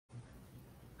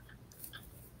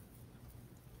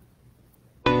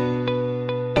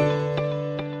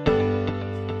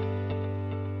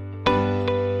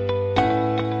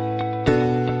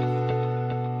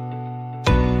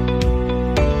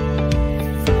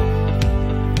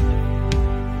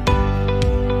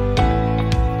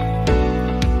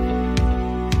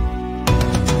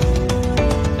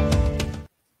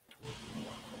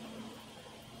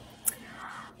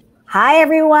Hi,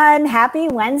 everyone. Happy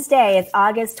Wednesday. It's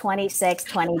August 26,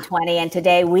 2020, and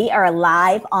today we are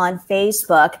live on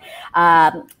Facebook.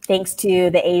 Thanks to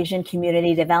the Asian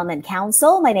Community Development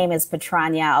Council. My name is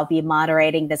Petrania. I'll be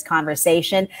moderating this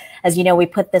conversation. As you know, we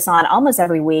put this on almost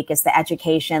every week. It's the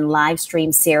Education live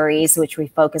stream series, which we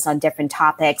focus on different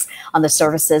topics on the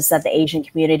services that the Asian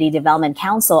Community Development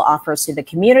Council offers to the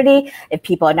community. If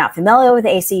people are not familiar with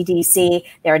ACDC,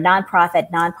 they're a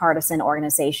nonprofit, nonpartisan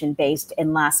organization based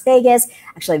in Las Vegas.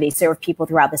 Actually, they serve people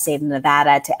throughout the state of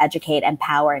Nevada to educate,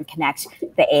 empower, and connect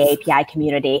the AAPI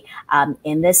community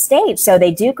in this state. So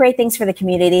they do great things for the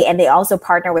community, and they also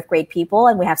partner with great people,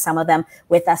 and we have some of them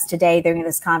with us today during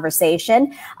this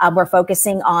conversation. We're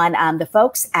focusing on the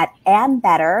folks at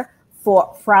Ambetter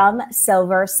from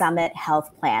SilverSummit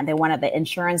Healthplan. They're one of the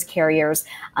insurance carriers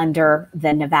under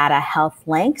the Nevada Health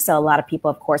Link. So a lot of people,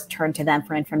 of course, turn to them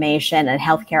for information and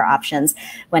healthcare options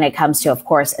when it comes to, of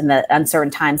course, in the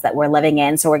uncertain times that we're living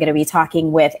in. So we're going to be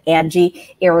talking with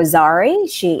Angie Irizarry.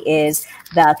 She is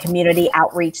the community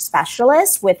outreach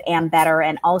specialist with Ambetter,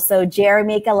 and also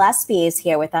Jeremy Gillespie is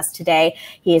here with us today.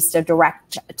 He is the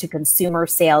direct to consumer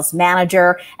sales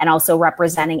manager and also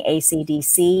representing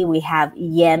ACDC. We have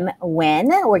Yim Nguyen.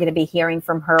 We're going to be hearing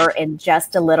from her in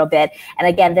just a little bit. And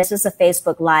again, this is a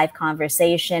Facebook Live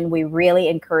conversation. We really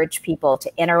encourage people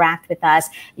to interact with us.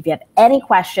 If you have any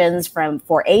questions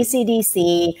for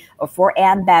ACDC or for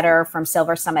Ambetter from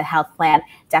SilverSummit Healthplan,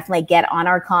 definitely get on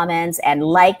our comments and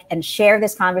like and share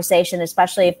this conversation,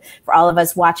 especially for all of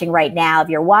us watching right now. If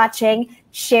you're watching,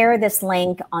 share this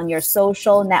link on your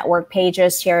social network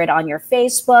pages, share it on your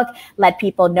Facebook, let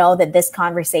people know that this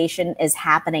conversation is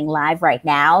happening live right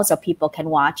now so people can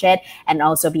watch it and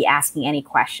also be asking any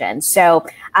questions. So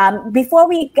before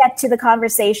we get to the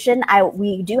conversation,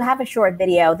 we do have a short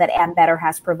video that Ambetter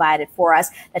has provided for us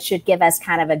that should give us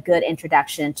kind of a good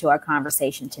introduction to our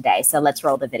conversation today. So let's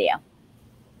roll the video.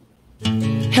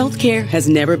 Healthcare has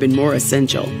never been more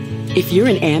essential. If you're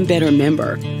an Ambetter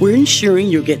member, we're ensuring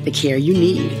you'll get the care you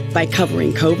need by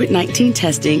covering COVID-19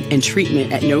 testing and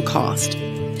treatment at no cost,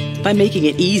 by making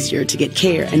it easier to get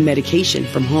care and medication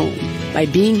from home, by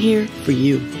being here for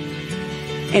you.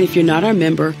 And if you're not our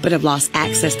member but have lost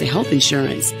access to health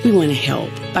insurance, we want to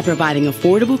help by providing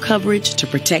affordable coverage to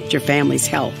protect your family's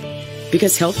health,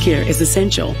 because healthcare is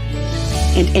essential.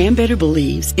 And Ambetter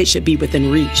believes it should be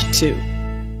within reach, too.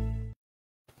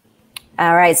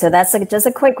 All right, so that's just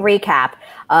a quick recap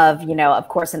of, of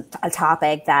course, a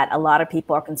topic that a lot of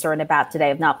people are concerned about today,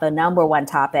 if not the number one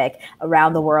topic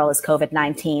around the world is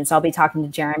COVID-19. So I'll be talking to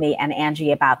Jeremy and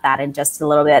Angie about that in just a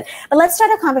little bit. But let's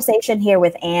start a conversation here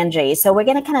with Angie. So we're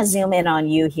going to kind of zoom in on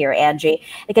you here, Angie,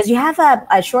 because you have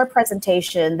a short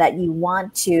presentation that you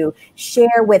want to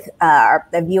share with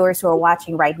the viewers who are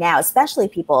watching right now, especially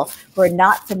people who are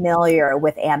not familiar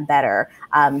with Ambetter.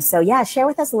 So yeah, share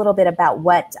with us a little bit about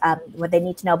what they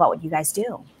need to know about what you guys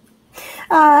do.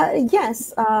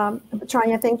 Yes,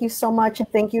 Tranya, thank you so much. And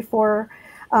thank you for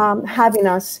having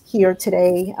us here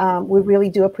today. We really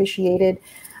do appreciate it.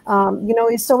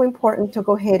 It's so important to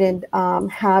go ahead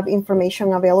and have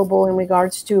information available in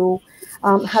regards to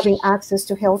having access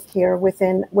to healthcare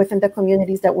within the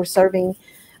communities that we're serving.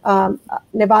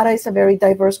 Nevada is a very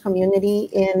diverse community,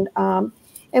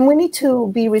 and we need to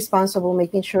be responsible,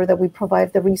 making sure that we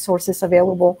provide the resources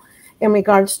available in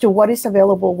regards to what is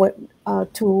available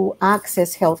to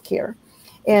access healthcare.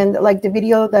 And like the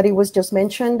video that it was just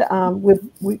mentioned,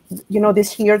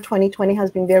 this year, 2020, has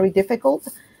been very difficult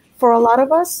for a lot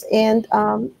of us. And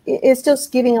it's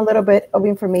just giving a little bit of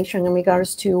information in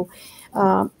regards to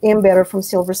Ambetter from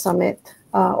SilverSummit,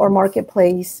 or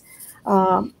marketplace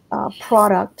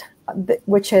product,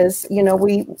 which is,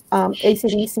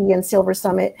 ACDC and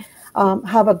SilverSummit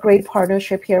have a great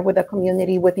partnership here with the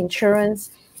community, with insurance,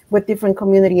 with different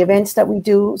community events that we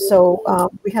do. So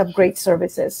we have great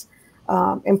services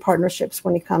and partnerships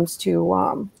when it comes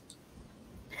to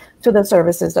the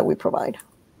services that we provide.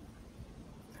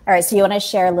 All right, so you want to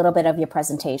share a little bit of your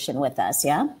presentation with us,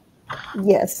 yeah?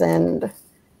 Yes, and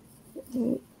let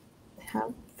me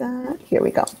have that. Here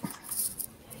we go.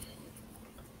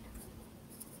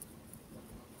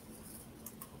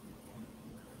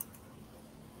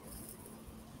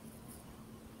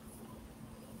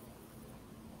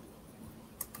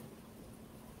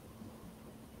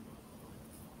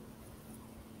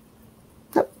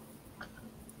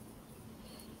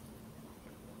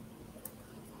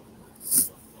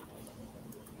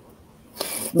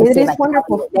 It is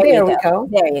wonderful. There we go.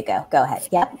 There you go. Go ahead.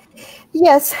 Yep.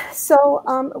 Yes. So,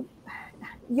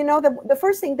 the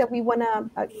first thing that we want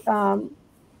to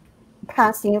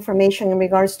pass the information in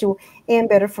regards to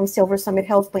Ambetter from SilverSummit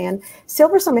Healthplan.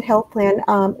 SilverSummit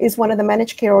Healthplan is one of the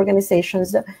managed care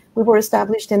organizations that we were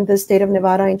established in the state of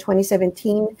Nevada in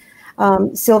 2017.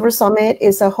 SilverSummit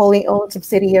is a wholly owned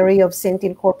subsidiary of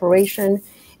Centene Corporation,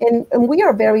 and we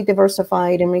are very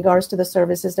diversified in regards to the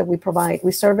services that we provide.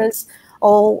 We service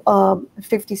all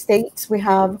 50 states. We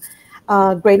have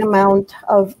a great amount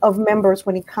of members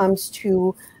when it comes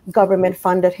to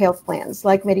government-funded health plans,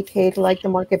 like Medicaid, like the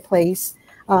Marketplace,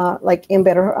 like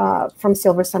Ambetter from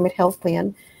SilverSummit Health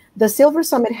Plan. The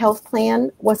SilverSummit Health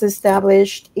Plan was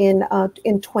established in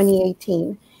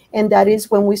 2018, and that is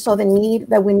when we saw the need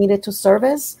that we needed to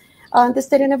service the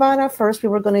state of Nevada. First, we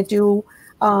were going to do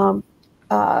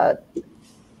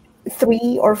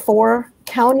 3 or 4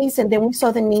 counties, and then we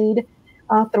saw the need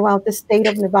throughout the state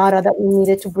of Nevada that we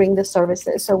needed to bring the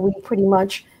services. So we pretty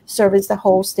much service the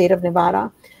whole state of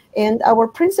Nevada. And our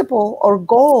principle or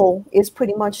goal is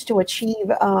pretty much to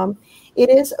achieve, it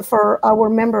is for our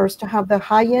members to have the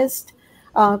highest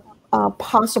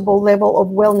possible level of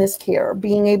wellness care,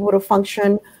 being able to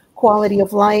function, quality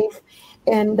of life,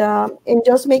 and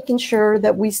just making sure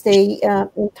that we stay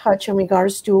in touch in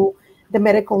regards to the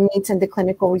medical needs and the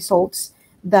clinical results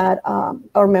that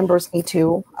our members need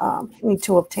to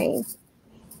obtain.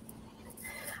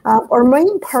 Our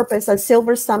main purpose at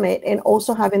SilverSummit, and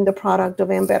also having the product of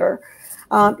Ambetter,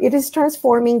 it is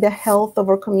transforming the health of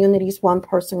our communities one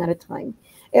person at a time.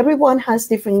 Everyone has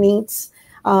different needs,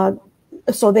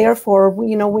 so therefore,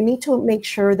 we need to make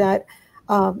sure that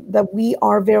that we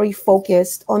are very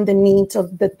focused on the needs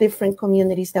of the different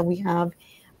communities that we have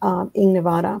in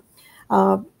Nevada.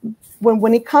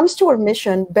 When it comes to our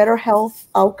mission, better health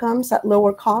outcomes at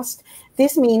lower cost,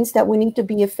 this means that we need to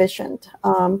be efficient.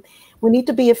 We need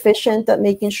to be efficient at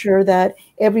making sure that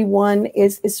everyone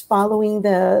is following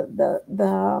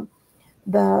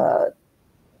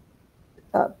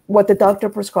what the doctor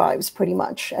prescribes, pretty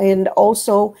much, and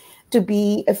also to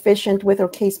be efficient with our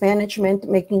case management,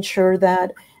 making sure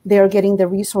that they are getting the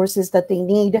resources that they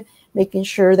need, making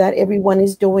sure that everyone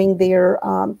is doing their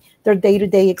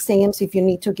day-to-day exams. If you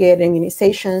need to get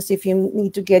immunizations, if you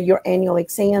need to get your annual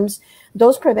exams,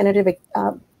 those preventative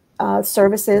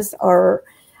services are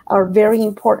very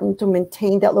important to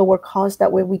maintain that lower cost.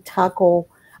 That way we tackle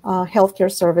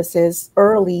healthcare services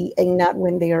early and not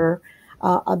when they're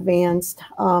advanced.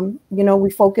 We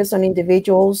focus on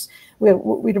individuals.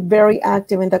 We're very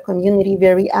active in the community,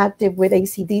 very active with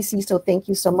ACDC. So thank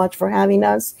you so much for having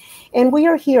us. And we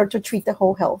are here to treat the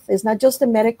whole health. It's not just the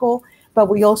medical, but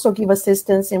we also give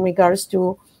assistance in regards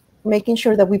to making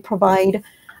sure that we provide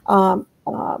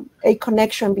a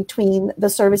connection between the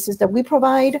services that we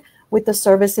provide with the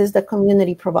services the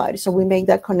community provides. So we make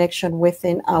that connection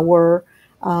within our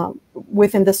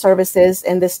within the services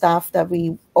and the staff that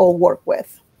we all work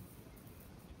with.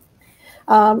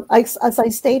 As I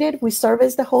stated, we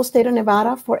service the whole state of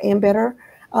Nevada for Ambetter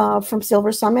from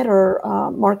SilverSummit,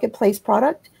 or Marketplace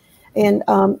product. And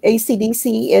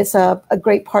ACDC is a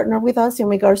great partner with us in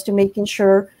regards to making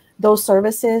sure those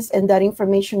services and that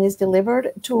information is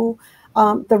delivered to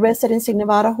the residents in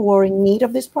Nevada who are in need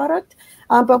of this product.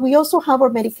 But we also have our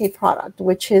Medicaid product,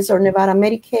 which is our Nevada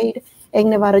Medicaid and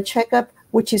Nevada Checkup,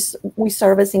 which is we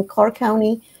service in Clark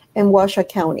County and Washoe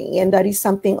County. And that is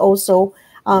something also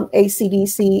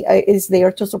ACDC is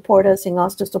there to support us and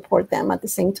us to support them at the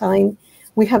same time.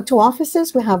 We have 2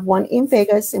 offices. We have one in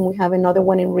Vegas and we have another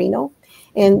one in Reno.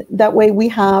 And that way we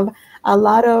have a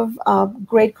lot of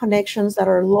great connections that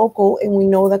are local, and we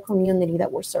know the community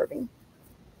that we're serving.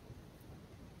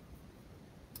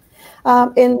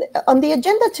 And on the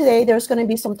agenda today, there's going to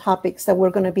be some topics that we're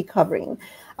going to be covering.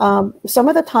 Some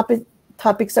of the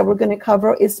topics that we're going to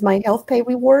cover is my health pay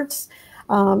rewards.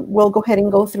 We'll go ahead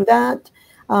and go through that.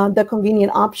 The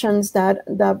convenient options that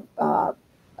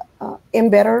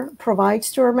Ambetter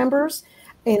provides to our members.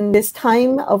 In this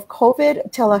time of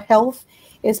COVID, telehealth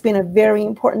has been a very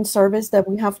important service that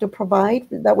we have to provide.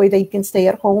 That way they can stay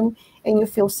at home and you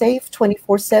feel safe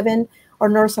 24/7. Our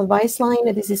nurse advice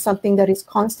line, this is something that is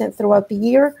constant throughout the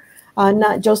year,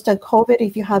 not just at COVID.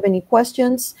 If you have any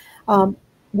questions,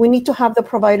 we need to have the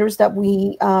providers that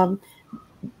we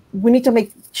need to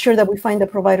make sure that we find the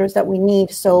providers that we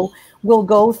need. So we'll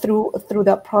go through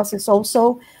that process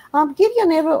also. Give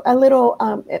you a little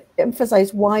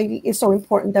emphasize why it's so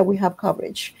important that we have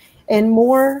coverage, and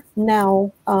more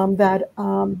now that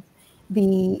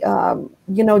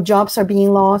the jobs are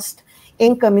being lost,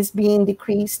 income is being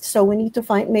decreased. So we need to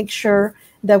make sure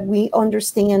that we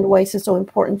understand why it's so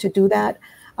important to do that.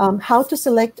 How to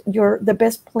select the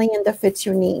best plan that fits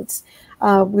your needs.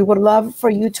 We would love for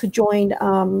you to join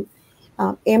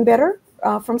Ambetter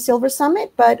from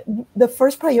SilverSummit, but the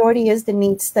first priority is the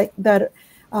needs that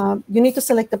you need to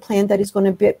select a plan that is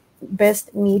going to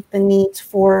best meet the needs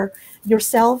for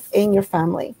yourself and your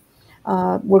family.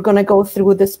 We're going to go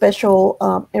through the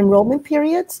special enrollment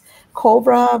periods,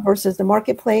 COBRA versus the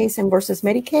marketplace and versus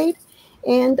Medicaid.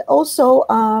 And also,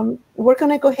 we're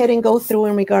going to go ahead and go through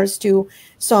in regards to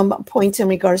some points in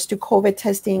regards to COVID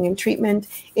testing and treatment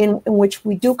in which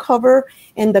we do cover,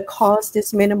 and the cost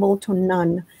is minimal to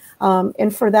none.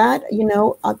 And for that,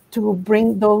 to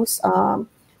bring those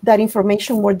that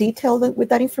information more detailed with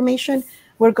that information,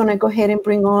 we're going to go ahead and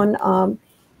bring on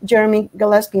Jeremy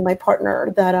Gillespie, my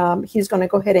partner, that he's going to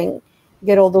go ahead and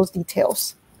get all those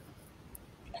details.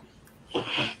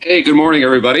 Hey, good morning,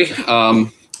 everybody.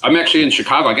 I'm actually in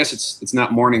Chicago. I guess it's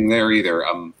not morning there either.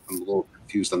 I'm a little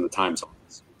confused on the time zone.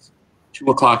 It's 2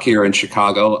 o'clock here in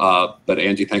Chicago. But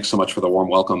Angie, thanks so much for the warm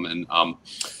welcome. And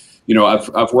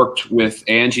I've worked with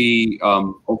Angie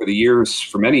over the years.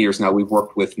 For many years now, we've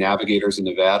worked with navigators in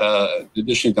Nevada.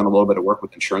 Additionally, done a little bit of work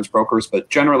with insurance brokers, but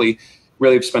generally,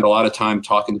 really have spent a lot of time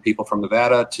talking to people from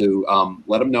Nevada to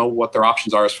let them know what their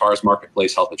options are as far as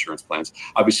marketplace health insurance plans.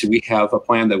 Obviously, we have a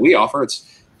plan that we offer.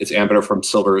 It's Ambetter from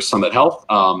SilverSummit Health.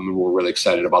 We're really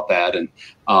excited about that. And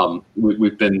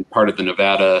we've been part of the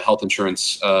Nevada health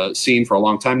insurance scene for a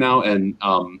long time now. And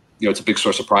it's a big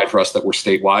source of pride for us that we're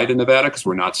statewide in Nevada, because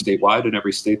we're not statewide in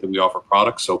every state that we offer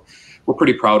products. So we're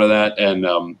pretty proud of that. And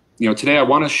today I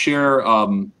want to share,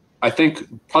 I think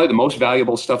probably the most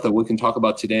valuable stuff that we can talk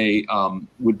about today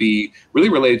would be really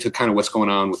related to kind of what's going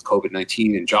on with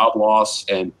COVID-19 and job loss,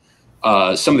 and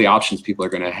some of the options people are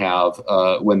going to have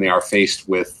when they are faced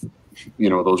with,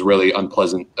 those really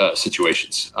unpleasant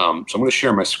situations. So I'm going to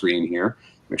share my screen here,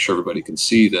 make sure everybody can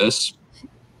see this.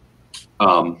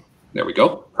 There we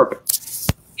go.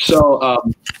 Perfect. So,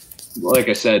 like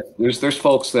I said, there's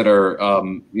folks that are,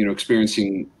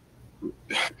 experiencing.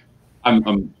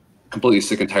 I'm completely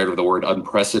sick and tired of the word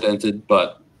unprecedented,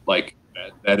 but like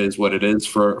that is what it is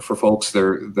for folks.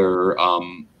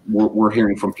 We're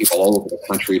hearing from people all over the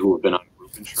country who have been on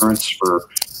group insurance for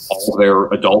all of their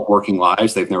adult working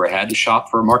lives. They've never had to shop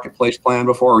for a marketplace plan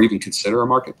before, or even consider a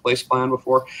marketplace plan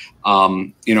before.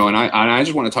 And I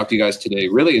just want to talk to you guys today,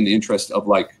 really in the interest of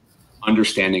like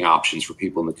understanding options for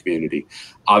people in the community.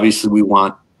 Obviously, we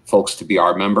want folks to be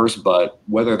our members, but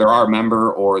whether they're our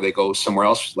member or they go somewhere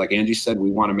else, like Angie said,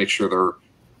 we want to make sure they're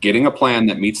getting a plan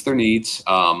that meets their needs,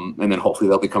 and then hopefully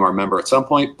they'll become our member at some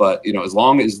point. But as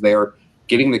long as they're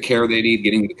getting the care they need,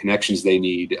 getting the connections they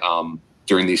need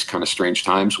during these kind of strange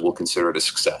times, we'll consider it a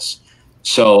success.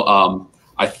 So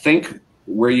I think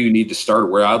where you need to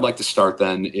start, where I'd like to start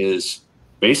then, is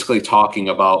basically talking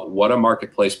about what a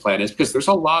marketplace plan is, because there's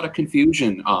a lot of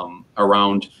confusion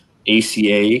around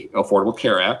ACA, Affordable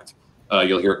Care Act.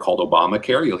 You'll hear it called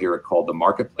Obamacare. You'll hear it called the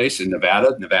marketplace in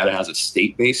Nevada. Nevada has a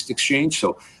state-based exchange.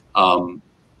 So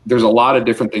there's a lot of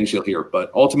different things you'll hear.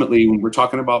 But ultimately, when we're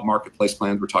talking about marketplace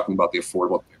plans, we're talking about the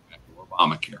Affordable Care Act, or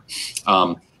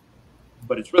Obamacare.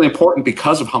 But it's really important,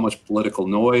 because of how much political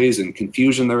noise and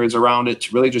confusion there is around it,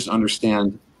 to really just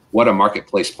understand what a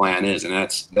marketplace plan is. And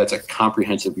that's a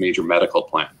comprehensive major medical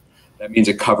plan. That means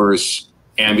it covers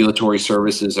ambulatory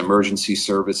services, emergency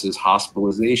services,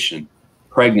 hospitalization,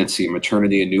 pregnancy,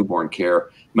 maternity and newborn care,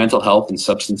 mental health and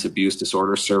substance abuse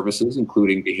disorder services,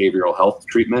 including behavioral health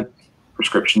treatment,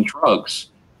 prescription drugs,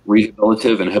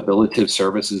 rehabilitative and habilitative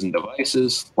services and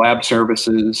devices, lab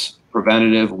services,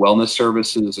 preventative wellness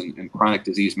services and chronic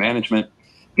disease management,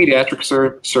 pediatric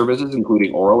services,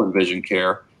 including oral and vision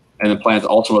care, and the plans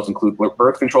also must include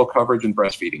birth control coverage and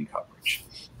breastfeeding coverage.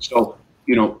 So,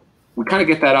 we kind of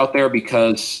get that out there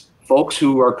because folks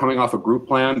who are coming off a group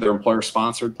plan, their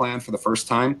employer-sponsored plan for the first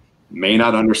time, may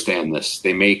not understand this.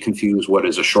 They may confuse what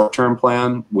is a short-term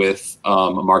plan with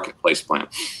a marketplace plan.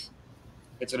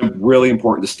 It's a really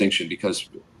important distinction, because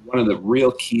one of the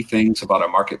real key things about a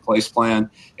marketplace plan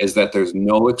is that there's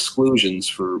no exclusions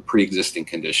for pre-existing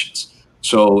conditions.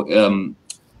 So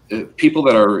people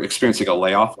that are experiencing a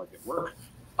layoff, like at work,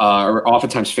 are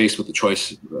oftentimes faced with the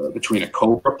choice between a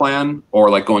COBRA plan or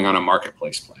like going on a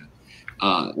marketplace plan.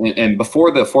 And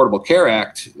before the Affordable Care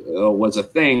Act was a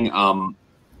thing,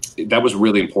 that was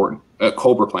really important. A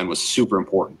COBRA plan was super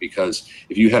important, because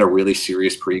if you had a really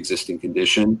serious pre-existing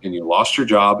condition and you lost your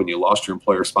job and you lost your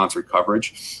employer-sponsored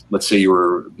coverage, let's say you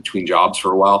were between jobs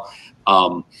for a while,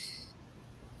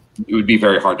 it would be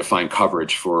very hard to find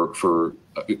coverage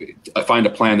find a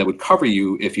plan that would cover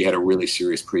you if you had a really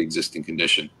serious pre-existing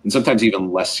condition, and sometimes even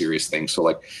less serious things. So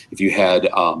like if you had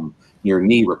your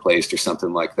knee replaced or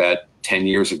something like that 10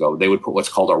 years ago, they would put what's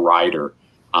called a rider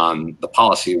on the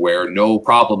policy, where no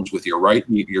problems with your right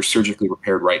knee, your surgically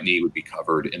repaired right knee, would be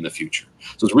covered in the future.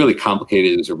 So it's really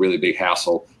complicated. It's a really big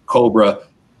hassle. COBRA,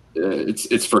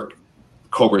 it's for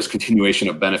COBRA's continuation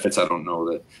of benefits. I don't know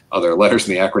the other letters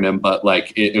in the acronym, but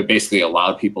like it basically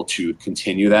allowed people to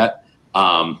continue that.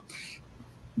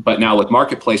 But now with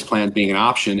marketplace plans being an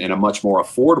option and a much more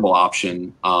affordable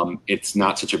option, it's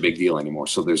not such a big deal anymore.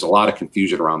 So there's a lot of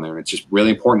confusion around there. And it's just really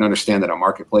important to understand that a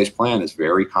marketplace plan is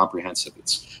very comprehensive.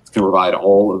 It's going to provide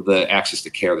all of the access to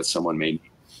care that someone may need.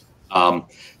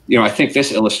 I think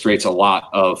this illustrates a lot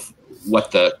of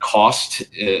what the cost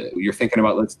you're thinking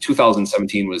about.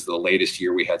 2017 was the latest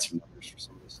year we had some numbers for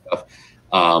some of this stuff.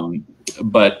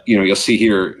 But you'll see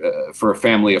here for a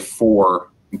family of 4,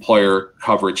 employer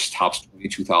coverage tops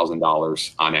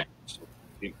 $22,000 on average. So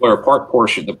the employer part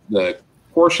portion, the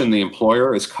portion the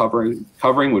employer is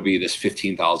covering would be this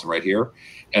 $15,000 right here,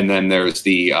 and then there's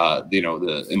the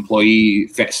the employee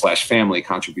 / family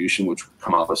contribution, which would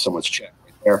come out of someone's check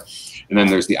right there, and then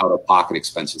there's the out-of-pocket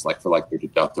expenses like their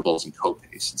deductibles and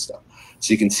co-pays and stuff.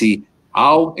 So you can see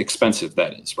how expensive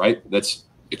that is, right? That's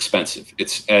expensive.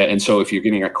 It's and so if you're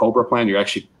getting a COBRA plan, you're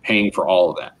actually paying for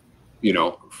all of that,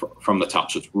 from the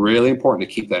top. So it's really important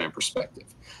to keep that in perspective.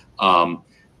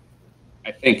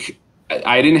 I think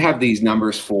I didn't have these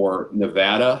numbers for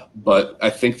Nevada, but I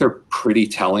think they're pretty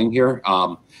telling here.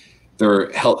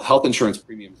 Their health insurance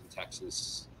premiums in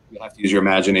Texas, you'll have to use your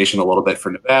imagination a little bit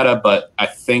for Nevada, but I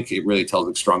think it really tells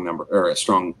a strong number, or a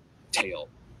strong tail,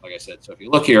 like I said. So if you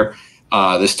look here,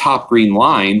 this top green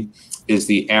line is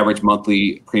the average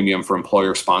monthly premium for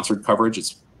employer sponsored coverage.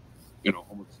 It's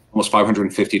almost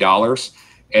 $550.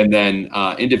 And then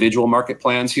individual market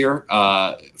plans here,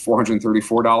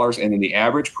 $434. And then the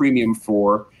average premium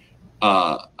for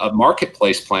a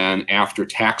marketplace plan after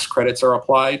tax credits are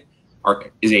applied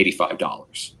is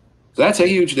 $85. So that's a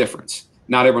huge difference.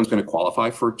 Not everyone's going to qualify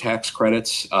for tax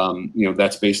credits.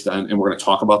 That's based on, and we're going to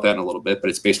talk about that in a little bit, but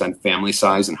it's based on family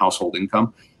size and household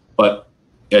income. But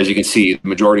as you can see, the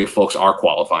majority of folks are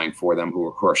qualifying for them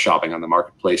who are shopping on the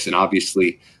marketplace. And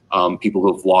obviously, people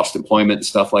who have lost employment and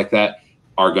stuff like that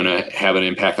are going to have an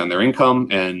impact on their income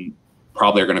and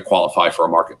probably are going to qualify for a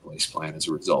marketplace plan as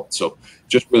a result. So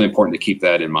just really important to keep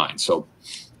that in mind. So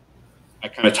I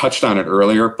kind of touched on it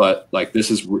earlier, but like this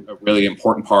is a really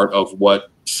important part of what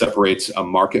separates a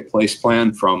marketplace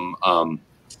plan from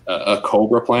a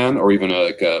COBRA plan, or even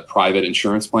a private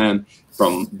insurance plan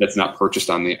from that's not purchased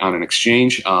on an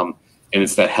exchange. And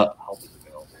it's that help is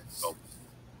available. So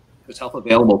there's help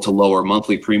available to lower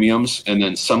monthly premiums, and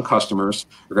then some customers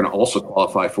are going to also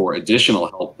qualify for additional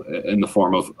help in the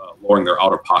form of lowering their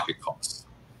out-of-pocket costs.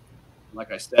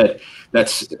 Like I said,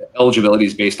 that's eligibility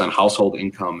is based on household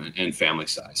income and family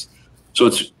size.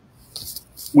 So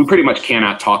we pretty much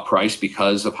cannot talk price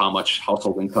because of how much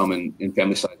household income and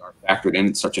family size are factored in.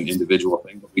 It's such an individual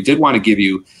thing. But we did want to give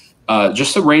you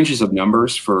just the ranges of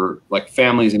numbers for like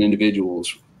families and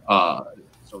individuals. So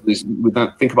we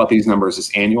think about these numbers as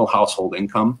annual household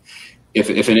income.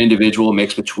 If an individual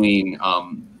makes between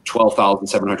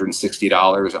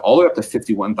 $12,760 all the way up to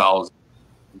 $51,000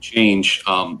 change,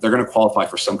 they're going to qualify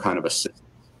for some kind of assistance.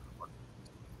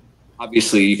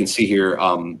 Obviously, you can see here,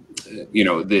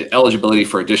 the eligibility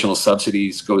for additional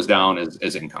subsidies goes down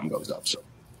as income goes up. So,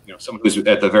 someone who's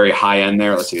at the very high end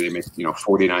there, let's say they make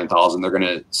 $49,000, they're going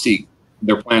to see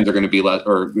their plans are going to be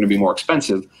going to be more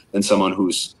expensive than someone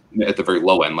who's at the very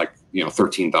low end, like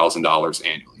 $13,000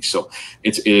 annually. So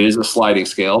it is a sliding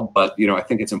scale, but I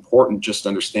think it's important just to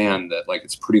understand that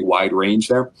it's pretty wide range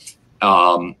there.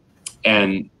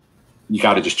 And you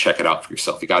got to just check it out for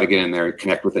yourself. You got to get in there,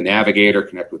 connect with the navigator,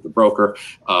 connect with the broker,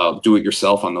 do it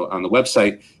yourself on the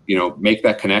website. Make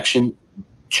that connection,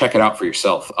 check it out for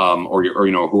yourself, or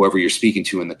whoever you're speaking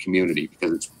to in the community,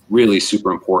 because it's really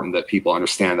super important that people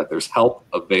understand that there's help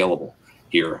available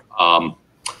here.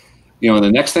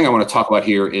 The next thing I want to talk about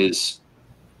here is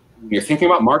when you're thinking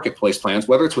about marketplace plans,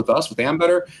 whether it's with us, with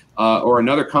Ambetter, or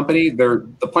another company,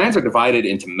 the plans are divided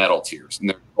into metal tiers, and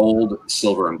they're gold,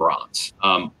 silver, and bronze.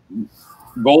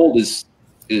 Gold is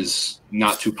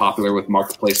not too popular with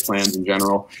marketplace plans in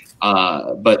general,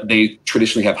 but they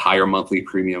traditionally have higher monthly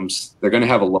premiums. They're going to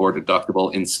have a lower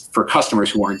deductible for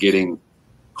customers who aren't getting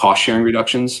cost sharing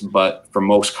reductions, but for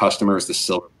most customers, the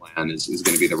silver plan is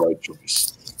going to be the right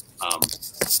choice.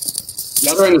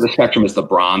 The other end of the spectrum is the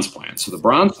bronze plan. So the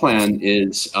bronze plan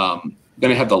is going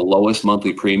to have the lowest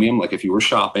monthly premium. Like if you were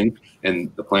shopping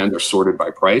and the plans are sorted by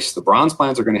price, the bronze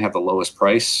plans are going to have the lowest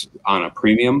price on a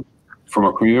premium from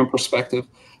a premium perspective,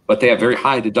 but they have very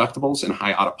high deductibles and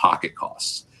high out-of-pocket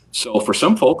costs. So for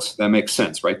some folks, that makes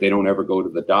sense, right? They don't ever go to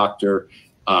the doctor.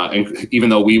 And even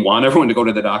though we want everyone to go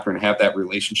to the doctor and have that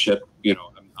relationship, you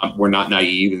know, we're not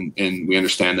naive, and we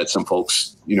understand that some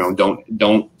folks, you know,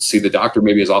 don't see the doctor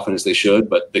maybe as often as they should,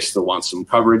 but they still want some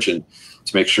coverage and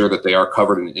to make sure that they are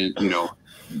covered in you know,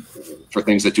 for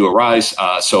things that do arise.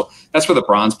 So that's where the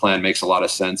bronze plan makes a lot of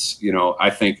sense. You know,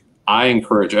 I think I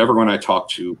encourage everyone I talk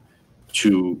to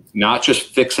not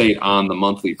just fixate on the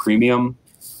monthly premium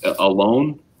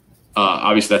alone.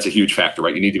 Obviously, that's a huge factor,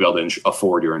 right? You need to be able to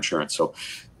afford your insurance. So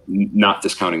not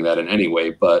discounting that in any way,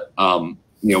 but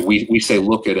you know, we say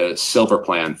look at a silver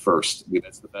plan first.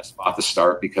 That's the best spot to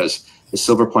start, because the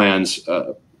silver plans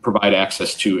provide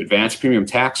access to advanced premium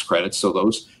tax credits. So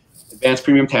those advanced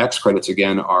premium tax credits,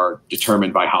 again, are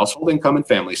determined by household income and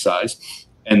family size.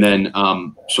 And then,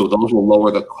 so those will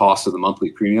lower the cost of the monthly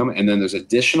premium. And then there's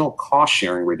additional cost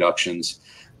sharing reductions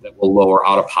that will lower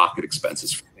out-of-pocket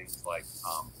expenses for things like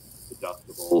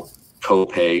deductible,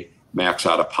 copay, max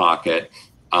out-of-pocket.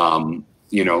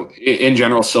 You know, in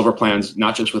general, silver plans,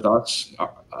 not just with us,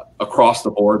 across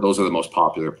the board, those are the most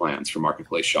popular plans for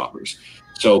marketplace shoppers.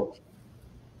 So,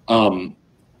 and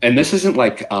this isn't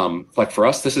like for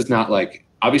us, this is not like,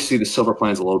 obviously the silver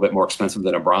plan is a little bit more expensive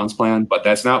than a bronze plan, but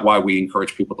that's not why we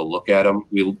encourage people to look at them.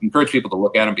 We encourage people to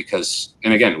look at them because,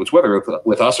 and again, it's whether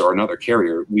with us or another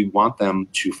carrier, we want them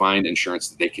to find insurance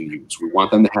that they can use. We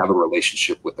want them to have a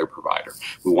relationship with their provider.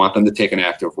 We want them to take an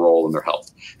active role in their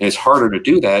health. And it's harder to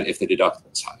do that if the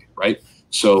deductible is high, right?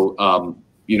 So,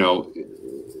 you know,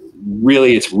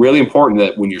 really, it's really important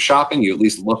that when you're shopping, you at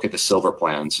least look at the silver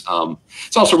plans.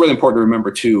 It's also really important to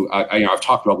remember too, you know, I've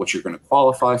talked about what you're going to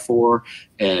qualify for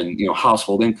and, you know,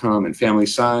 household income and family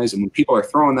size. And when people are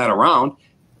throwing that around,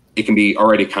 it can be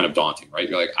already kind of daunting, right?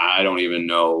 You're like, I don't even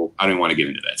know. I don't even want to get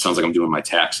into that. It sounds like I'm doing my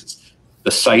taxes.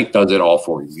 The site does it all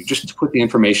for you. You just put the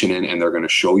information in and they're going to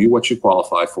show you what you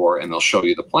qualify for, and they'll show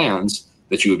you the plans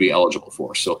that you would be eligible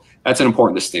for. So that's an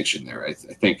important distinction there. I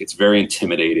think it's very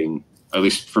intimidating. At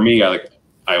least for me, I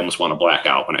almost want to black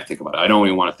out when I think about it. I don't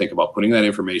even want to think about putting that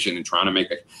information and trying to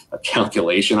make a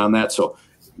calculation on that. So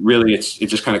really, it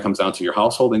just kind of comes down to your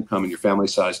household income and your family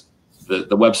size.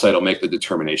 The website will make the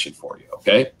determination for you,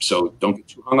 okay? So don't get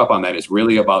too hung up on that. It's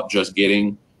really about just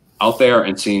getting out there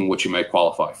and seeing what you might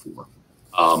qualify for.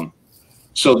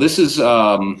 So this is,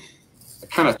 I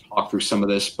kind of talked through some of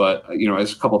this, but you know,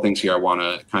 there's a couple of things here I want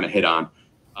to kind of hit on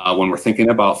when we're thinking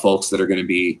about folks that are going to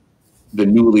be the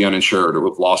newly uninsured or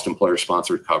who've lost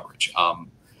employer-sponsored coverage. If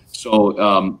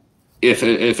an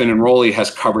enrollee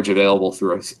has coverage available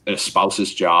through a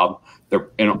spouse's job, they're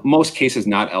in most cases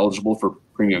not eligible for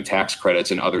premium tax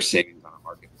credits and other savings on a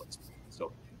marketplace.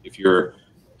 So if you're,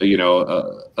 you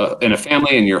know, in a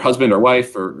family and your husband or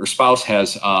wife or spouse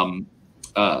has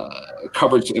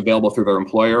coverage available through their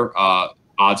employer,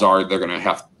 odds are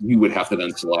you would have to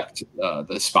then select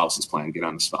the spouse's plan, get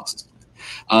on the spouse's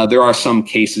plan. There are some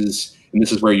cases, and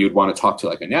this is where you'd want to talk to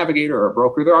like a navigator or a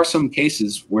broker. There are some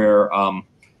cases where,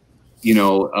 you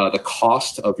know, the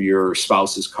cost of your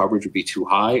spouse's coverage would be too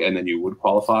high, and then you would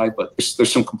qualify. But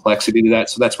there's some complexity to that,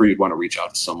 so that's where you'd want to reach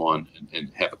out to someone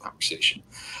and have a conversation.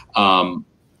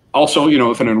 Also, you know,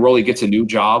 if an enrollee gets a new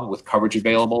job with coverage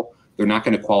available, they're not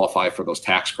going to qualify for those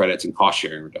tax credits and cost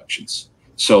sharing reductions.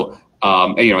 So,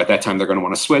 you know, at that time, they're going to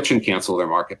want to switch and cancel their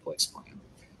marketplace plan.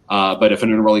 But if an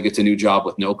enrollee gets a new job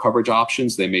with no coverage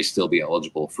options, they may still be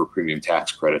eligible for premium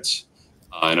tax credits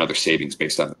and other savings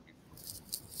based on it.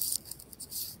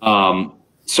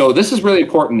 So this is really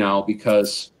important now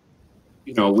because,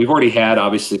 you know, we've already had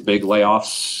obviously big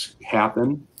layoffs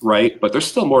happen, right? But there's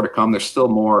still more to come. There's still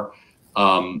more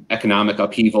economic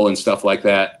upheaval and stuff like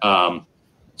that.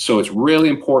 So it's really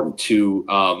important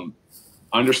to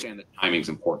understand that timing is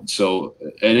important. So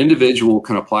an individual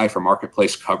can apply for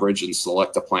marketplace coverage and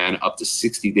select a plan up to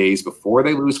 60 days before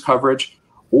they lose coverage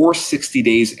or 60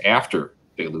 days after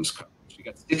they lose coverage. You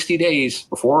got 60 days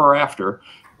before or after,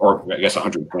 or I guess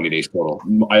 120 days total.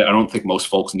 I don't think most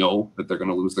folks know that they're going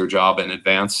to lose their job in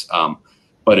advance.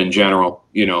 But in general,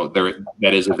 you know,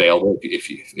 that is available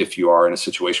if you are in a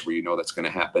situation where you know that's going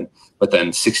to happen. But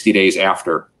then 60 days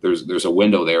after, there's a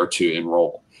window there to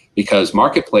enroll. Because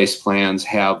marketplace plans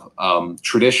have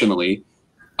traditionally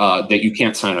that you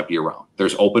can't sign up year-round.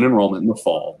 There's open enrollment in the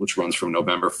fall, which runs from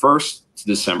November 1st to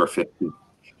December 15th.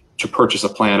 To purchase a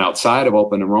plan outside of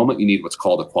open enrollment, you need what's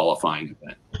called a qualifying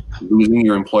event. Losing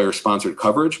your employer-sponsored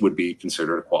coverage would be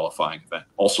considered a qualifying event.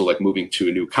 Also, like moving to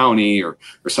a new county or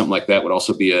something like that would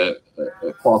also be a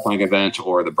qualifying event,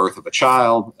 or the birth of a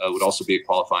child would also be a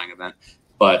qualifying event.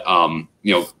 But,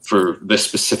 you know, for this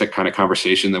specific kind of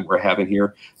conversation that we're having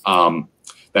here,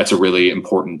 that's a really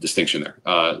important distinction there,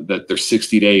 that there's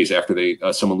 60 days after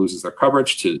someone loses their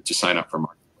coverage to sign up for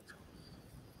marketplace.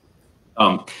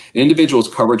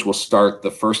 Individuals coverage will start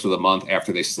the first of the month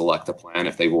after they select a plan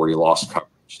if they've already lost coverage.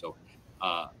 So,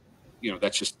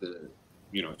 that's just if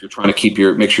you're trying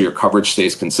to make sure your coverage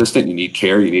stays consistent, you need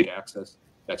care, you need access.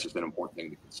 That's just an important thing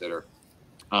to consider.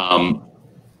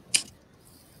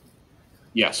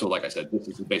 So like I said, this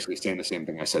is basically saying the same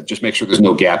thing I said. Just make sure there's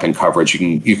no gap in coverage.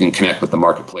 You can connect with the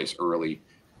marketplace early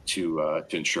to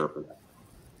ensure for that.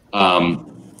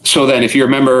 So then, if you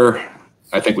remember,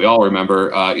 I think we all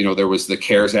remember, there was the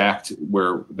CARES Act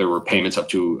where there were payments up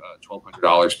to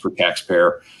 $1,200 per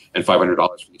taxpayer and $500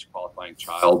 for each qualifying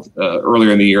child.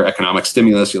 Earlier in the year, economic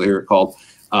stimulus, you'll hear it called.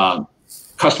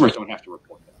 Customers don't have to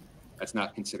report that. That's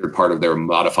not considered part of their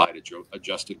modified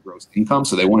adjusted gross income,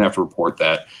 so they won't have to report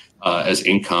that as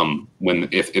income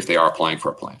if they are applying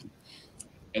for a plan.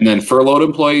 And then furloughed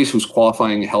employees whose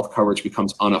qualifying health coverage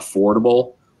becomes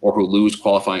unaffordable or who lose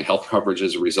qualifying health coverage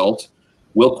as a result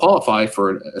will qualify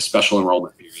for a special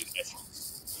enrollment period.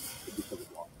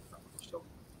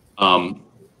 So,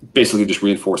 basically just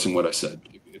reinforcing what I said.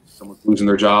 If someone's losing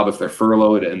their job, if they're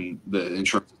furloughed and the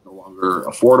insurance is no longer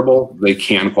affordable, they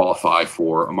can qualify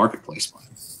for a marketplace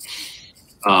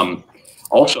plan.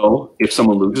 Also, if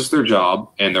someone loses their job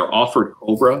and they're offered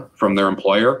COBRA from their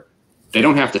employer, they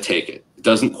don't have to take it. It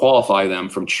doesn't qualify them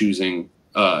from choosing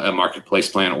a marketplace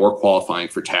plan or qualifying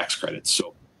for tax credits.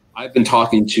 So I've been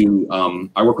talking to,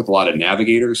 I work with a lot of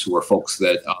navigators who are folks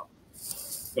that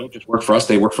don't just work for us,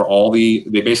 they work for they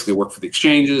basically work for the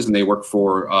exchanges, and they work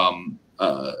for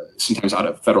sometimes out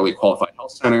of federally qualified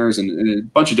health centers and a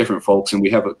bunch of different folks. And we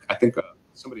have, I think,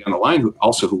 somebody on the line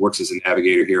who works as a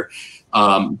navigator here.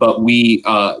 But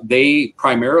they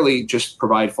primarily just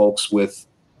provide folks with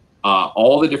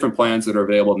all the different plans that are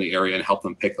available in the area and help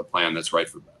them pick the plan that's right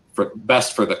for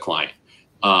best for the client.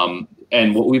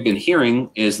 And what we've been hearing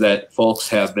is that folks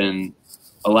have been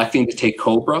electing to take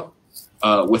COBRA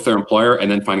with their employer and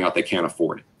then finding out they can't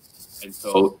afford it. And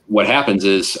so what happens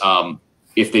is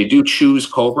if they do choose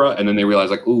COBRA and then they realize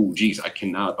like, ooh, geez, I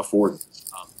cannot afford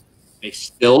this, they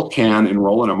still can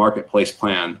enroll in a marketplace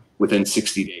plan within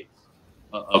 60 days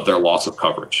of their loss of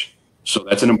coverage. So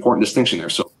that's an important distinction there.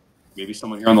 So maybe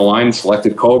someone here on the line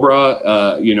selected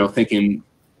COBRA, thinking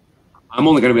I'm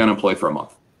only going to be unemployed for a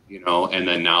month, and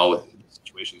then now the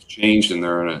situation's changed and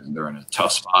they're in a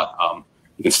tough spot.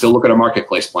 You can still look at a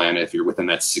marketplace plan if you're within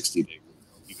that 60-day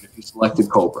window, even if you selected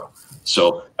COBRA.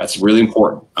 So that's really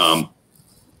important.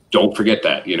 Don't forget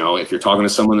that. If you're talking to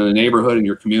someone in the neighborhood in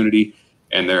your community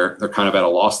and they're kind of at a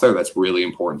loss there, that's really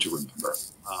important to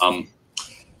remember.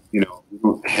 We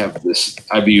don't have this.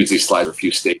 I've used these slides for a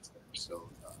few states there, so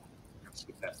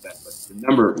skip that. But the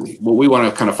number, what we want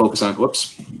to kind of focus on.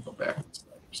 Whoops, go back.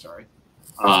 Sorry.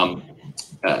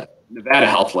 Nevada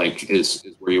Health Link is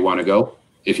where you want to go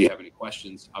if you have any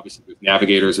questions. Obviously, there's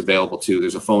navigators available too.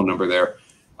 There's a phone number there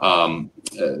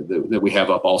that we have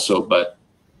up also. But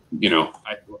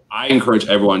I encourage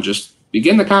everyone, just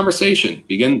begin the conversation.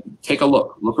 Take a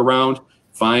look around,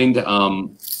 find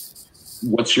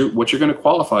what you're going to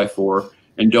qualify for,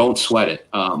 and don't sweat it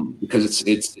because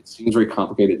it seems very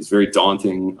complicated. It's very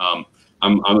daunting.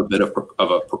 I'm a bit of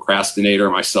a procrastinator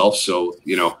myself, so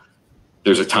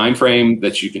there's a time frame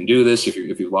that you can do this. If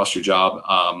you've lost your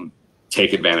job,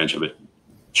 take advantage of it.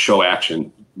 Show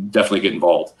action. Definitely get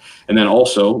involved. And then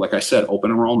also, like I said,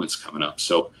 open enrollment's coming up.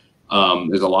 So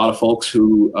there's a lot of folks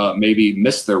who maybe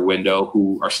missed their window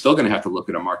who are still going to have to look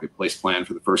at a marketplace plan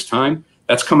for the first time.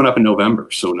 That's coming up in November.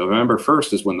 So November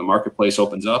 1st is when the marketplace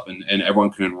opens up and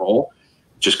everyone can enroll.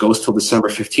 It just goes till December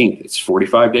 15th. It's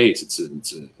 45 days. It's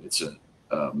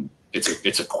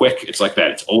a quick. It's like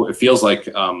that. It feels like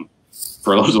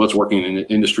for those of us working in the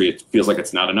industry, it feels like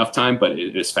it's not enough time, but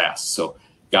it is fast. So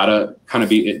gotta kind of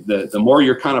be the more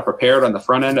you're kind of prepared on the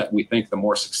front end, we think the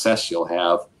more success you'll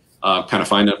have. Kind of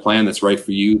finding a plan that's right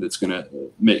for you, that's going to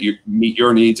meet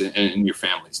your needs and your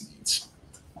family's needs.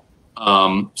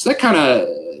 So that kind of,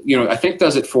 I think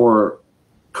does it for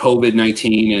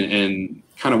COVID-19 and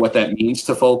kind of what that means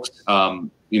to folks.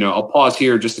 I'll pause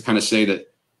here just to kind of say that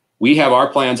we have our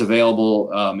plans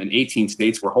available in 18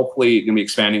 states. We're hopefully going to be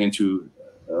expanding into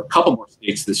a couple more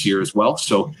states this year as well.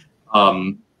 So,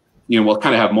 we'll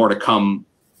kind of have more to come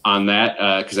on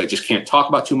that because I just can't talk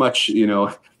about too much,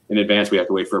 in advance. We have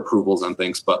to wait for approvals on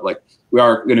things, but we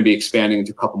are going to be expanding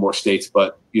into a couple more states.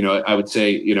 But, I would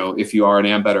say, if you are an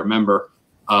Ambetter member,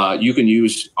 you can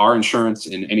use our insurance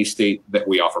in any state that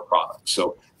we offer products.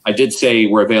 So I did say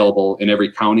we're available in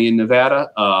every county in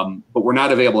Nevada, but we're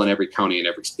not available in every county in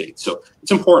every state. So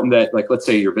it's important that, let's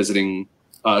say you're visiting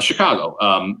Chicago,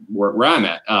 where I'm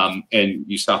at, and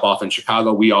you stop off in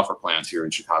Chicago, we offer plans here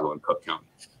in Chicago and Cook County.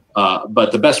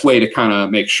 But the best way to kind of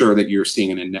make sure that you're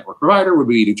seeing an in-network provider would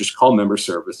be to just call member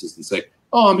services and say,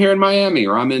 oh, I'm here in Miami,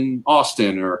 or I'm in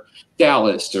Austin, or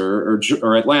Dallas, or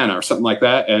Atlanta, or something like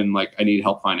that, and like I need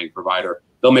help finding a provider.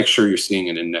 They'll make sure you're seeing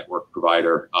an in-network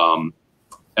provider,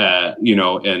 you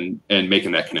know, and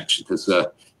making that connection, because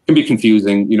it can be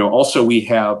confusing. You know, also we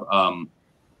have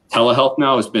telehealth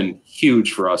now has been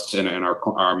huge for us and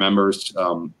our members.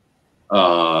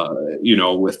 You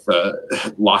know, with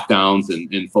lockdowns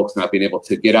and folks not being able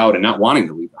to get out and not wanting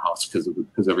to leave the house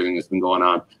because everything that's been going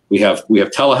on. We have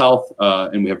telehealth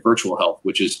and we have virtual health,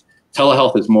 which is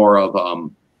telehealth is more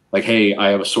of like, hey, I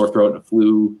have a sore throat and a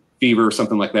flu, fever,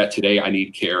 something like that today. I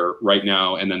need care right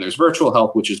now. And then there's virtual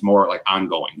health, which is more like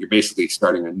ongoing. You're basically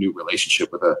starting a new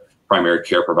relationship with a primary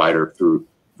care provider through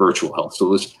virtual health.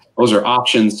 So those are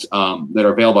options that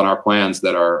are available in our plans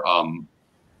that are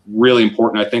really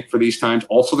important, I think, for these times.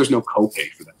 Also, there's no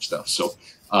copay for that stuff. So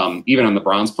even on the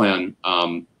bronze plan,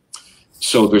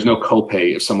 so there's no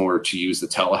copay if someone were to use the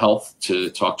telehealth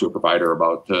to talk to a provider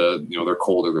about you know, their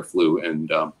cold or their flu, and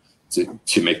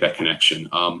to make that connection.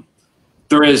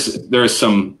 There is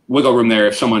some wiggle room there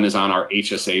if someone is on our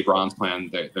HSA bronze plan.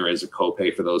 There is a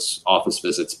copay for those office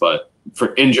visits, but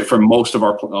for most of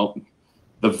our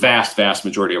the vast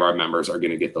majority of our members are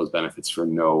going to get those benefits for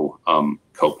no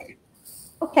copay.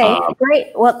 Okay, great.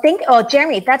 Well,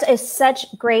 Jeremy, that is such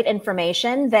great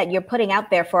information that you're putting out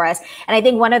there for us. And I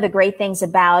think one of the great things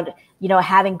about, you know,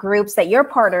 having groups that you're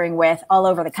partnering with all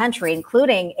over the country,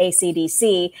 including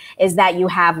ACDC, is that you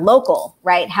have local,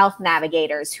 right, health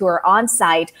navigators who are on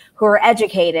site, who are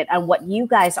educated on what you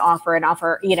guys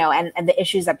offer, you know, and the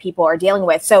issues that people are dealing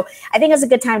with. So I think it's a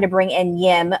good time to bring in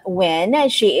Yim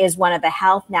Nguyen. She is one of the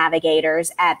health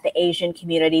navigators at the Asian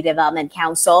Community Development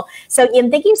Council. So Yim,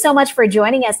 thank you so much for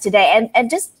joining us today, and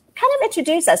just kind of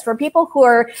introduce us for people who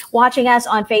are watching us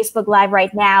on Facebook Live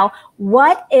right now.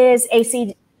 What is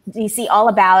ACDC all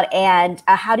about, and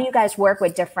how do you guys work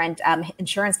with different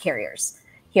insurance carriers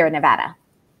here in Nevada?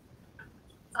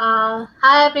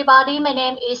 Hi everybody, my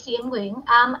name is Yim Nguyen.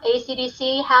 I'm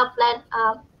ACDC Healthplan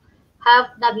Health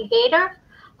Navigator.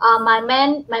 My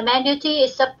main duty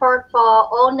is support for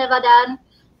all Nevadans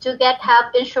to get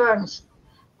health insurance,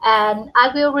 and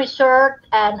I will research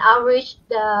and outreach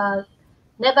the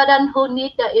Nevadans who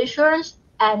need the insurance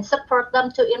and support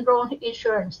them to enroll in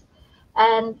insurance.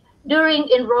 And during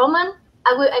enrollment,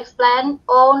 I will explain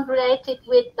all related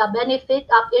with the benefit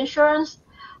of insurance,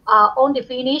 on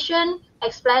definition,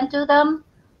 explain to them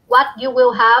what you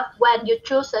will have when you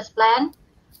choose a plan.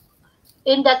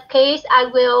 In that case, I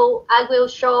will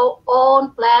show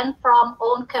own plan from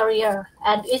own carrier,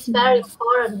 and it's very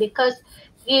important because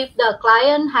if the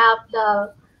client have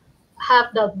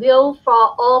the view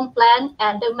for own plan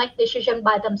and they make decision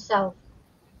by themselves.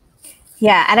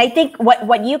 Yeah, and I think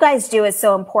what you guys do is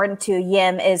so important to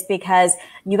Yim is because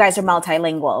you guys are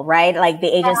multilingual, right? Like the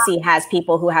agency has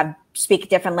people who speak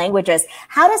different languages.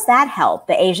 How does that help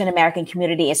the Asian American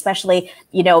community, especially,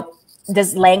 you know,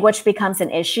 does language becomes an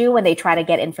issue when they try to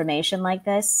get information like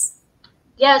this?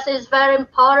 Yes, it's very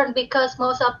important because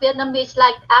most of Vietnamese,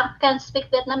 like I can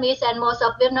speak Vietnamese, and most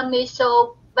of Vietnamese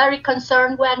so very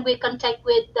concerned when we contact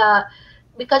with,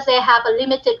 because they have a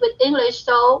limited with English.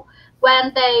 So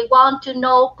when they want to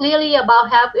know clearly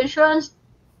about health insurance,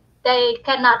 they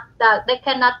cannot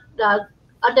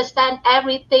understand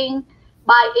everything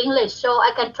by English. So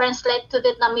I can translate to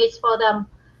Vietnamese for them.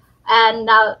 And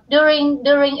during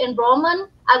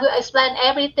enrollment, I will explain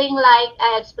everything. Like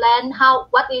I explain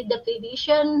what is the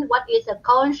physician, what is the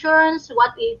co-insurance,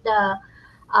 what is the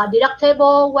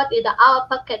deductible, what is the out of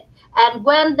pocket. And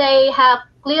when they have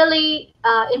clearly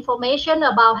information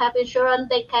about health insurance,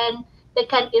 they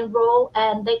can enroll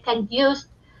and they can use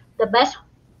the best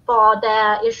for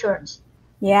their insurance.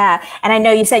 Yeah. And I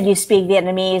know you said you speak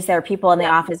Vietnamese. There are people in the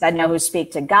office I know who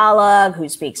speak Tagalog, who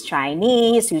speaks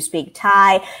Chinese, who speak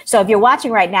Thai. So if you're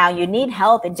watching right now, you need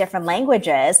help in different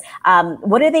languages.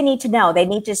 What do they need to know? They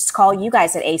need to just call you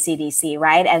guys at ACDC,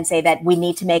 right? And say that we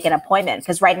need to make an appointment,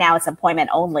 because right now it's appointment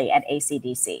only at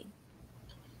ACDC.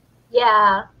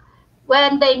 Yeah.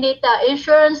 When they need the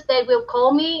insurance, they will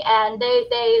call me and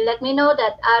they let me know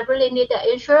that I really need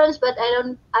the insurance, but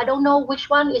I don't know which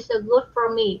one is good for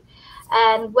me.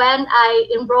 And when I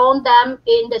enroll them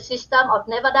in the system of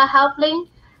Nevada HealthLink,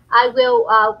 I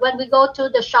will, when we go to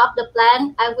the shop, the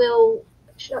plan, I will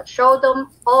show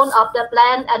them all of the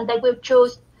plan, and they will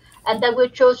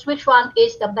choose which one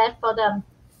is the best for them.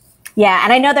 Yeah,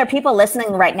 and I know there are people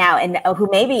listening right now and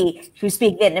who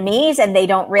speak Vietnamese and they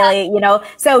don't really, you know.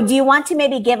 So do you want to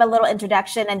maybe give a little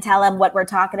introduction and tell them what we're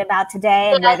talking about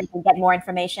today and where they can get more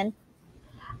information?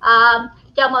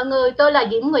 Chào mọi người, tôi là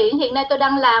Diễm Nguyễn. Hiện nay tôi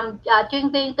đang làm chuyên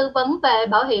viên tư vấn về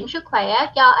bảo hiểm sức khỏe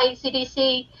cho ACDC.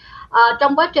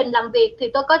 Trong quá trình làm việc thì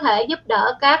tôi có thể giúp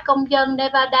đỡ các công dân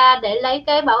Nevada để lấy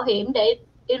cái bảo hiểm, để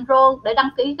enroll, để đăng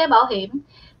ký cái bảo hiểm.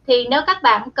 Thì nếu các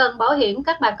bạn cần bảo hiểm,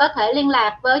 các bạn có thể liên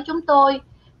lạc với chúng tôi.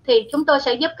 Thì chúng tôi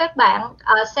sẽ giúp các bạn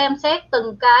xem xét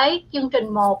từng cái chương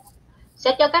trình một,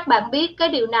 sẽ cho các bạn biết cái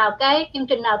điều nào, cái chương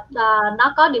trình nào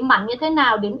nó có điểm mạnh như thế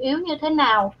nào, điểm yếu như thế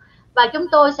nào, và chúng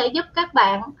tôi sẽ giúp các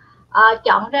bạn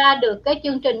chọn ra được cái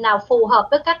chương trình nào phù hợp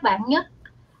với các bạn nhất.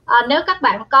 Nếu các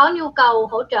bạn có nhu cầu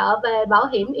hỗ trợ về bảo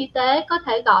hiểm y tế, có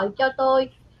thể gọi cho tôi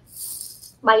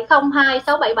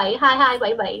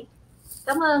 702-677-2277.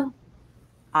 Cảm ơn.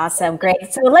 Awesome.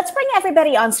 Great. So let's bring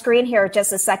everybody on screen here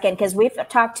just a second, because we've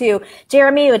talked to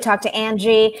Jeremy, we talked to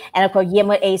Angie, and of course, Yim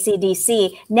with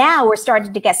ACDC. Now we're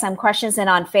starting to get some questions in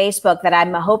on Facebook that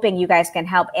I'm hoping you guys can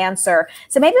help answer.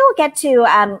 So maybe we'll get to,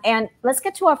 and let's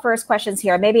get to our first questions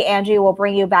here. Maybe Angie will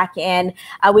bring you back in.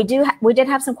 We did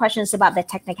have some questions about the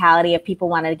technicality if people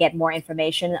wanted to get more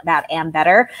information about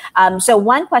Ambetter. So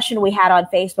one question we had on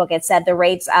Facebook, it said the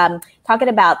rates, talking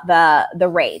about the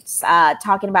rates,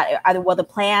 talking about will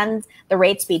the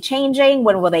rates be changing?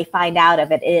 When will they find out if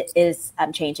it is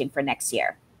changing for next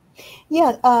year?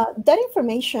 Yeah, that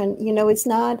information, it's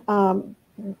not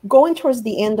going towards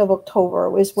the end of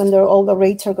October is when all the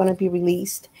rates are going to be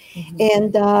released.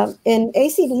 Mm-hmm. And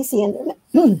ACDC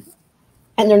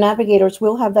and their navigators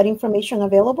will have that information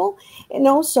available. And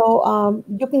also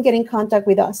you can get in contact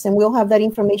with us, and we'll have that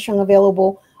information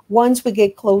available once we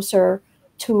get closer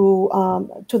to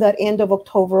that end of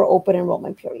October open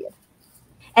enrollment period.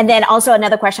 And then also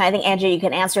another question, I think, Angie, you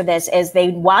can answer this, is they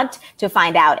want to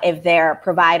find out if their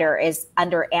provider is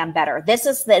under Ambetter. This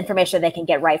is the information they can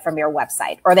get right from your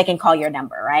website, or they can call your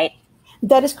number, right?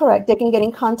 That is correct. They can get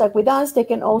in contact with us. They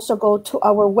can also go to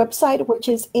our website, which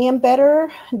is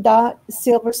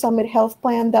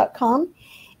ambetter.silversummithealthplan.com.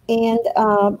 And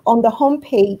on the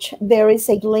homepage, there is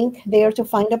a link there to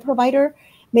find a provider.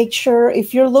 Make sure,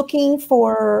 if you're looking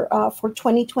for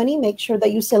 2020, make sure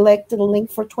that you select the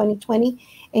link for 2020,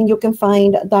 and you can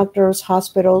find doctors,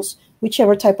 hospitals,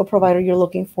 whichever type of provider you're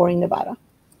looking for in Nevada.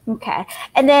 Okay.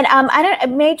 And then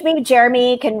maybe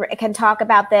Jeremy can talk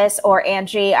about this, or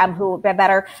Angie, who would be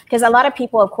better, because a lot of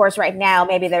people, of course, right now,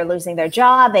 maybe they're losing their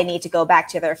job, they need to go back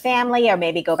to their family, or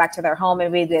maybe go back to their home,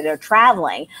 maybe they're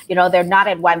traveling. They're not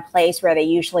in one place where they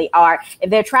usually are. If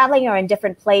they're traveling or in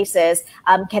different places,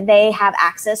 can they have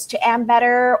access to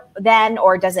Ambetter then,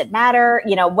 or does it matter?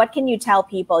 What can you tell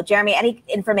people? Jeremy, any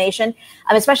information?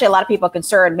 Especially a lot of people are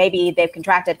concerned, maybe they've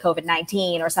contracted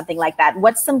COVID-19 or something like that.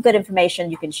 What's some good information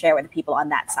you can share with the people on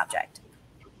that subject?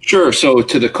 Sure. So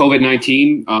to the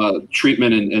COVID-19,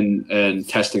 treatment and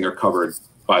testing are covered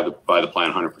by the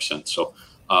plan 100%. So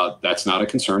that's not a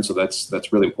concern. So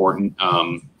that's really important.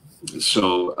 And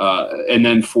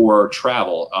then for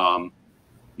travel,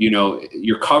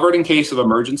 you're covered in case of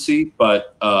emergency,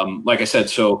 but like I said,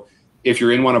 so if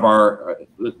you're in one of our,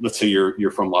 let's say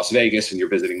you're from Las Vegas and you're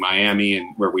visiting Miami,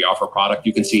 and where we offer product,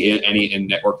 you can see any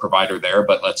in-network provider there.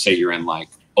 But let's say you're in like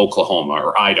Oklahoma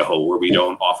or Idaho, where we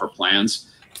don't offer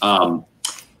plans.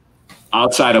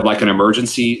 Outside of like an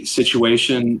emergency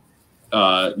situation,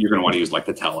 you're going to want to use like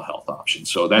the telehealth option.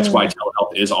 So that's why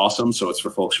telehealth is awesome. So it's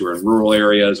for folks who are in rural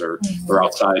areas or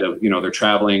outside of, they're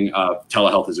traveling.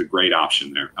 Telehealth is a great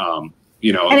option there. And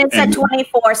it's a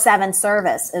 24/7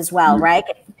 service as well, right?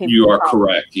 You are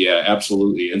correct. Yeah,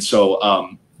 absolutely. And so,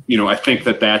 I think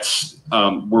that's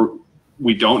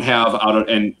we don't have out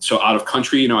of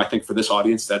country. I think for this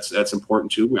audience, that's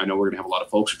important too. I know we're going to have a lot of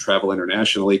folks who travel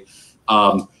internationally.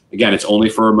 Again, it's only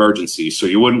for emergencies, so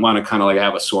you wouldn't want to kind of like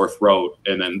have a sore throat,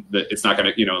 and then it's not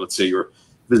going to, let's say you're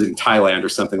visiting Thailand or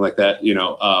something like that,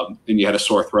 and you had a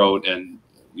sore throat, and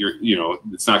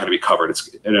it's not going to be covered.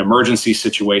 It's an emergency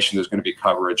situation. There's going to be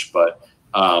coverage, but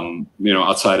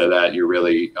outside of that, you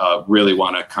really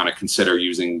want to kind of consider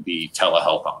using the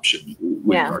telehealth option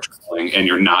when you are traveling and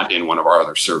you're not in one of our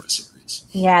other service areas.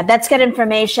 Yeah, that's good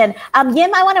information.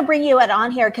 Yim, I want to bring you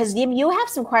on here because Yim, you have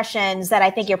some questions that I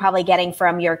think you're probably getting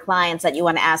from your clients that you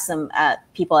want to ask some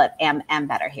people at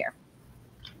Ambetter here.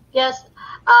 Yes,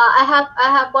 I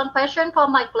have one question for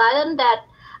my client that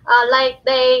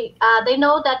they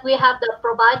know that we have the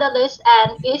provider list,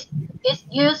 and it's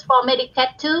used for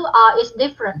Medicaid too, or it's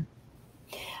different?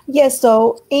 Yes,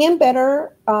 so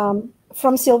Ambetter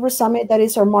from SilverSummit, that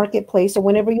is our marketplace. So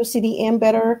whenever you see the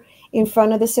Ambetter in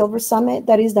front of the SilverSummit,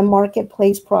 that is the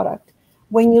marketplace product.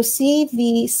 When you see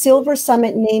the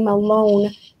SilverSummit name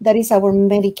alone, that is our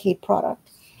Medicaid product.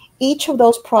 Each of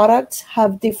those products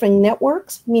have different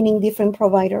networks, meaning different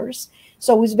providers.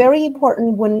 So it's very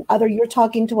important when either you're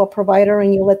talking to a provider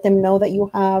and you let them know that you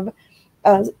have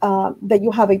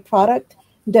a product,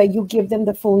 that you give them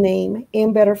the full name,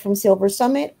 Ambetter from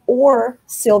SilverSummit or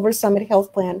SilverSummit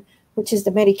Healthplan, which is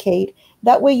the Medicaid.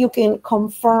 That way you can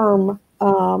confirm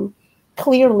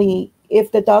clearly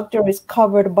if the doctor is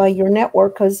covered by your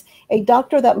network, because a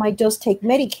doctor that might just take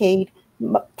Medicaid,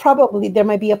 probably there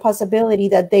might be a possibility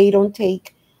that they don't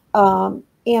take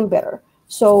Ambetter.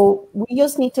 So we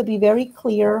just need to be very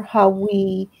clear how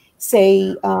we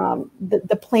say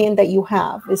the plan that you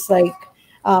have. It's like,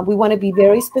 we want to be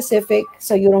very specific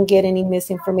so you don't get any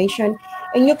misinformation.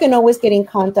 And you can always get in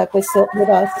contact with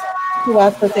us to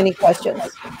ask us any questions.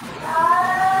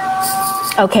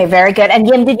 Okay, very good. And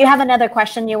Yim, did you have another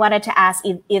question you wanted to ask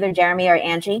either Jeremy or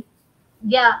Angie?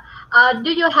 Yeah.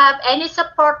 Do you have any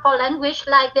support for language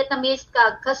like Vietnamese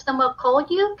customer call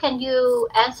you? Can you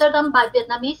answer them by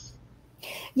Vietnamese?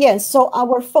 Yes. So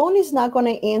our phone is not going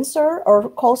to answer, or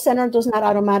call center does not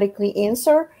automatically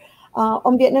answer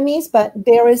on Vietnamese, but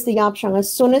there is the option.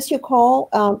 As soon as you call,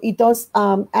 it does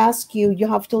ask you, you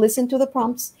have to listen to the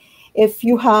prompts. If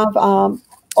you have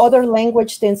other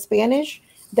language than Spanish,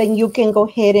 then you can go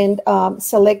ahead and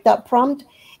select that prompt.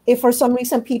 If for some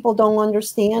reason people don't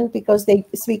understand because they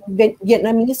speak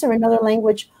Vietnamese or another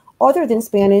language other than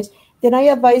Spanish, then I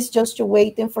advise just to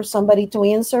wait and for somebody to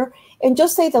answer and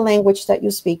just say the language that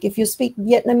you speak. If you speak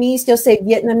Vietnamese, just say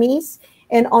Vietnamese.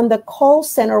 And on the call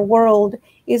center world,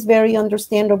 is very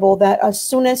understandable that as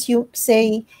soon as you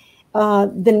say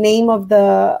the name of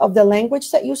the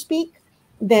language that you speak,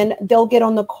 then they'll get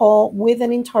on the call with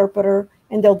an interpreter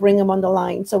and they'll bring them on the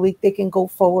line so they can go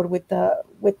forward with the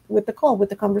call, with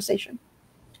the conversation.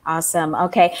 Awesome.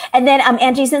 Okay. And then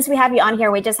Angie, since we have you on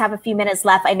here, we just have a few minutes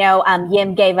left. I know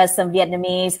Yim gave us some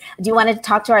Vietnamese. Do you want to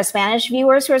talk to our Spanish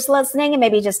viewers who are listening and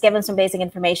maybe just give them some basic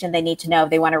information they need to know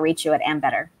if they want to reach you at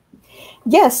Ambetter?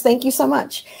 Yes, thank you so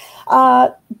much.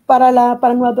 Para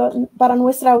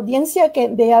nuestra audiencia que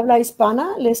de habla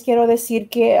hispana, les quiero decir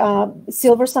que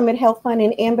SilverSummit Healthplan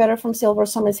and Ambetter from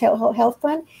SilverSummit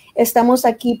Healthplan estamos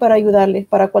aquí para ayudarles.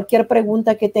 Para cualquier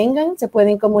pregunta que tengan, se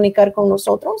pueden comunicar con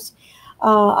nosotros.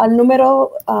 Al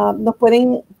número, se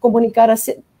pueden comunicar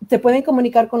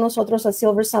con nosotros a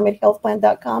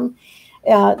silversummithealthplan.com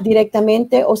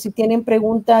directamente, o si tienen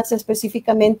preguntas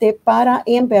específicamente para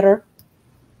Ambetter,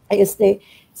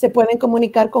 se pueden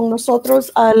comunicar con nosotros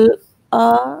al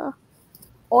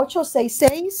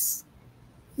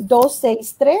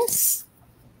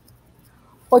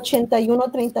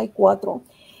 866-263-8134.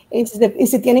 Y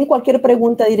si tienen cualquier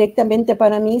pregunta directamente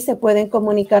para mí, se pueden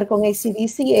comunicar con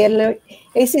ACDC.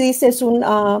 ACDC es un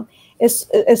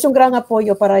gran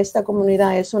apoyo para esta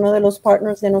comunidad, es uno de los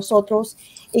partners de nosotros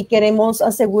y queremos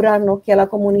asegurarnos que a la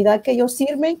comunidad que ellos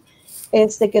sirven,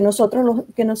 que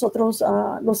nosotros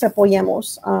los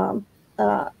apoyemos a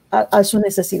sus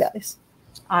necesidades.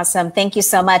 Awesome. Thank you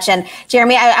so much. And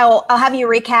Jeremy, I'll have you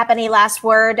recap any last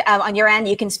word on your end.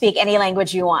 You can speak any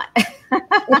language you want.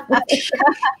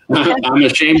 I'm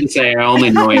ashamed to say I only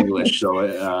know English,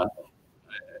 so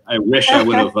I wish I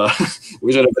would have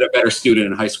been a better student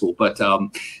in high school. But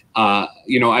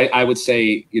I would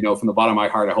say, from the bottom of my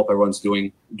heart, I hope everyone's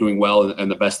doing well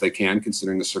and the best they can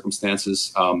considering the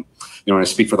circumstances. And I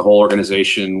speak for the whole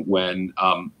organization when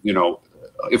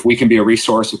if we can be a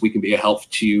resource, if we can be a help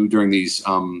to you during these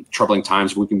troubling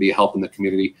times, if we can be a help in the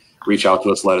community, reach out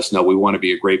to us, let us know. We want to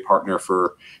be a great partner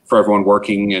for everyone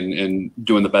working and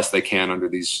doing the best they can under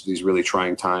these really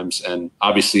trying times. And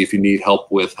obviously, if you need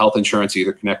help with health insurance,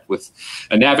 either connect with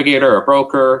a navigator or a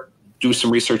broker, do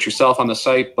some research yourself on the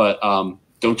site, but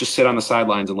don't just sit on the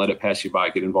sidelines and let it pass you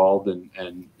by. Get involved and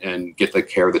get the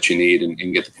care that you need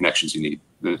and get the connections you need.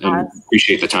 And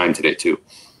appreciate the time today, too.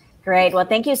 Great. Well,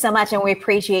 thank you so much. And we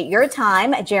appreciate your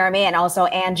time, Jeremy, and also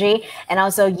Angie, and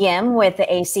also Yim with the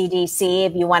ACDC.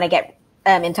 If you want to get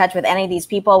in touch with any of these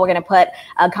people, we're going to put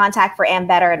a contact for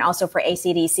Ambetter and also for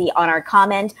ACDC on our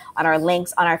comment, on our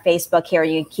links, on our Facebook here.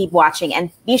 You keep watching and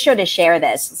be sure to share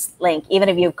this link. Even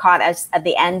if you caught us at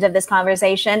the end of this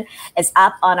conversation, it's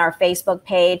up on our Facebook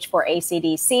page for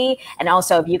ACDC. And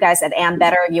also if you guys at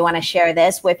Ambetter, if you want to share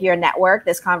this with your network,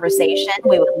 this conversation,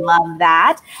 we would love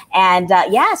that. And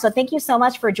so thank you so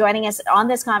much for joining us on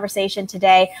this conversation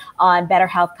today on better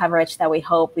health coverage that we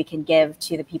hope we can give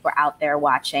to the people out there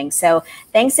watching. So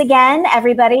thanks again,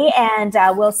 everybody, and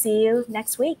we'll see you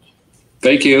next week.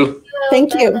 Thank you.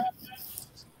 Thank you.